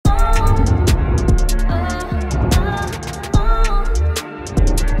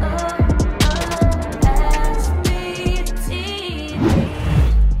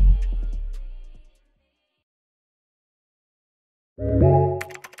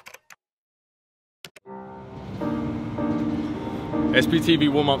SBTV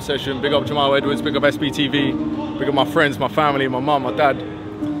warm-up session. Big up Jamal Edwards, big up SBTV, big up my friends, my family, my mum, my dad.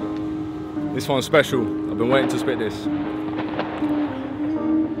 This one's special. I've been waiting to spit this.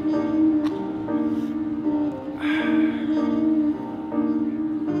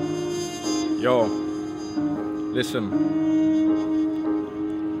 Yo, listen.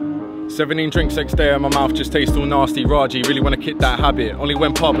 17 drinks next day and my mouth just tastes all nasty. Raji, really wanna kick that habit. Only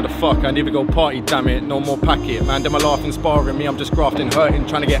went pub with the fuck, I never go party, damn it. No more packet, man, them are laughing, sparring me. I'm just grafting, hurting,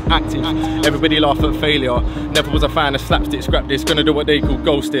 trying to get active. Everybody laugh at failure. Never was a fan of slapstick, scrap this. Gonna do what they call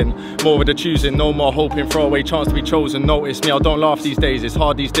ghosting. More with the choosing, no more hoping. Throw away chance to be chosen. Notice me, I don't laugh these days. It's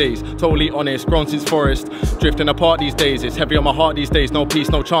hard these days, totally honest. Grown since forest, drifting apart these days. It's heavy on my heart these days. No peace,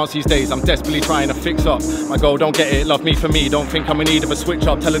 no chance these days. I'm desperately trying to fix up. My goal, don't get it, love me for me. Don't think I'm in need of a switch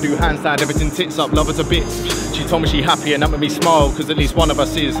up. Tell her do handstand, everything tits up, love her to bits. She told me she happy and that made me smile, cause at least one of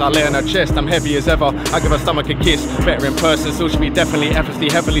us is. I lay on her chest, I'm heavy as ever. I give her stomach a kiss, better in person, still she'll be definitely effortlessly,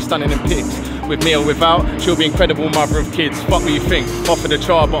 heavily stunning in pics. With me or without, she'll be incredible mother of kids. Fuck what you think, off to the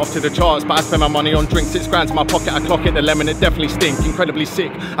chart, but off to the charts. But I spend my money on drinks, 6 grand to my pocket, I clock it. The lemon, it definitely stink, incredibly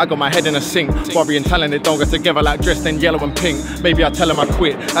sick. I got my head in a sink, worry and talented, don't get together like dressed in yellow and pink. Maybe I tell them I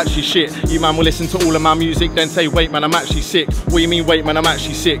quit, actually shit. You man will listen to all of my music, then say wait man, I'm actually sick. What you mean wait man, I'm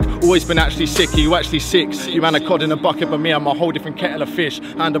actually sick? Always been actually sick, are you actually sick? You man are cod in a bucket, but me I'm a whole different kettle of fish.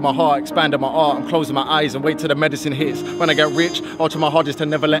 Hand on my heart, expanding my art, I'm closing my eyes and wait till the medicine hits. When I get rich, I'll try my hardest to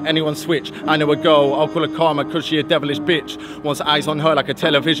never let anyone switch. I know a girl, I'll call her karma cause she a devilish bitch. Wants eyes on her like a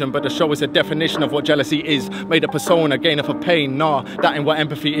television, but the show is a definition of what jealousy is. Made a persona, gainer for pain, nah, that ain't what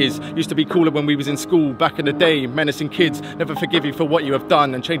empathy is. Used to be cooler when we was in school, back in the day, menacing kids. Never forgive you for what you have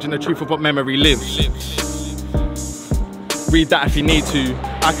done and changing the truth of what memory lives. Read that if you need to.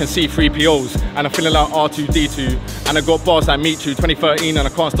 I can see 3POs and I'm feeling like R2-D2. And I got bars like Meet You 2013 and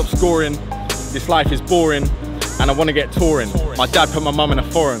I can't stop scoring. This life is boring and I want to get touring. My dad put my mum in a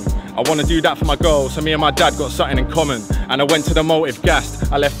foreign. I want to do that for my girl, so me and my dad got something in common. And I went to the motive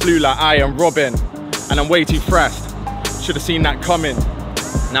gassed. I left blue like I am Robin. And I'm way too thrashed. Should have seen that coming.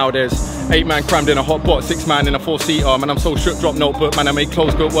 Now there's 8 man crammed in a hot pot, 6 man in a 4-seater. Man, I'm so shook, drop notebook. Man, I make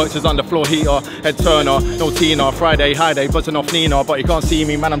clothes built, works as underfloor heater. Head turner, no Tina, Friday, high day, buzzing off Nina. But you can't see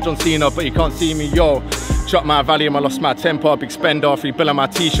me, man, I'm John Cena, but you can't see me, yo. Shot my volume, I lost my temper, big spender, free bill on my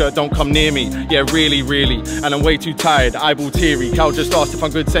t-shirt, don't come near me. Yeah, really, really, and I'm way too tired, eyeball teary. Cal just asked if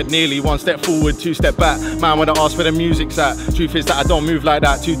I'm good, said nearly. 1 step forward, 2 step back. Man, when I asked where the music's at, truth is that I don't move like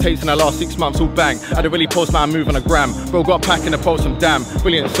that. 2 takes in the last 6 months, all bang. I don't really post my move on a gram. Bro got pack in the post, some damn.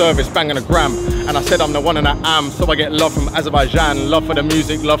 Brilliant service, bang on a gram. And I said I'm the one and I am, so I get love from Azerbaijan. Love for the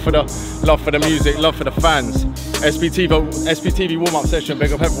music, love for the music, love for the fans. SBTV warm-up session,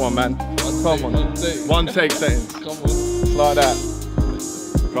 big up everyone, man. Come on. One take settings. Come on. Like that.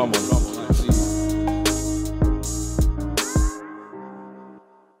 Come on.